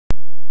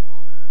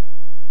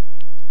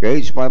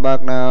Gauge my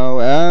back now,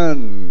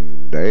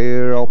 and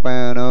they're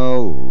open,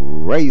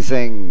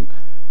 racing.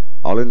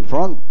 All in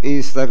front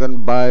is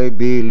second by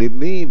Believe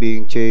Me,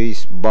 being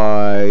chased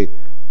by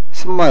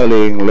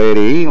Smiling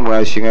Lady.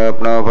 Rushing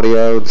up now for the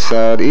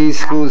outside is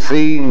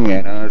Kusing,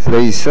 and as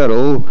they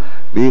settle,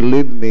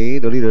 Believe Me,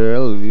 the leader,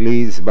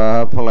 leads by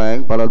half a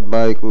length, followed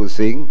by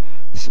Kusing.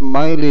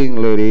 Smiling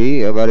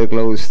Lady, a very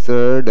close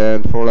third,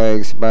 and 4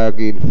 lengths back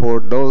in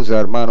fourth.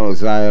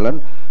 DOSHERMANOS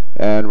Island.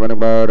 And running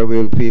by the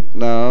wheel fifth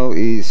now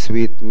is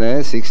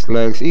Sweetness. 6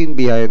 legs in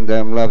behind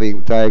them,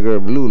 Loving Tiger,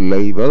 Blue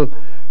Label.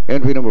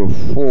 Entry number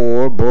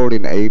 4, Born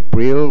in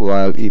April,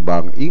 while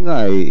Ibang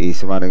Ingay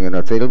is running in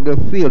the tail of the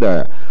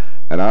fielder.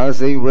 And as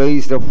they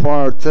race the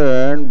far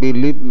turn,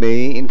 Believe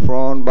Me in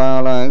front by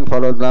a line,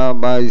 followed now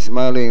by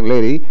Smiling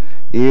Lady.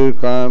 Here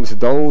comes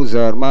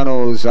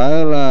DOSHERMANOS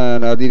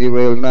Island, a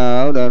rail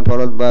now, then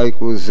followed by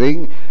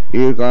Kusing.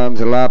 Here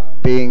comes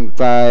Loving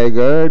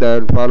Tiger,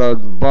 then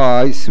followed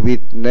by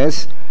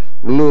Sweetness,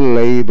 Blue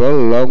Label,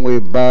 long way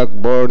back,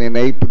 Born in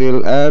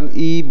April, and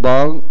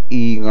Ibang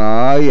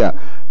Ingay.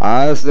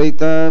 As they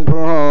turn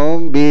for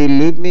home,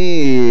 Believe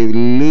Me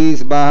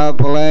leads by half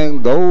a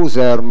length,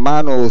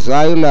 DOSHERMANOS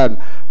Island.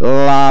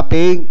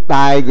 Loving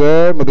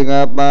Tiger moving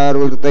up, but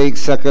will take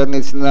second.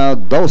 It's now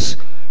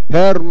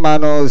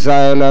DOSHERMANOS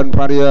Island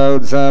for the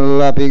outside,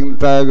 Loving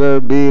Tiger,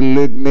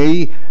 Believe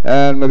Me,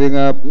 and moving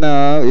up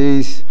now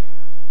is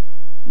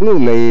Blue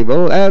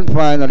Label, and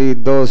finally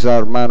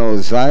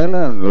DOSHERMANOS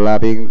Island,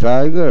 Loving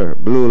Tiger,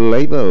 Blue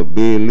Label,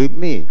 Believe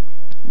Me,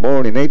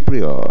 Born in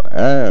April,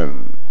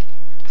 and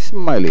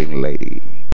Smiling Lady.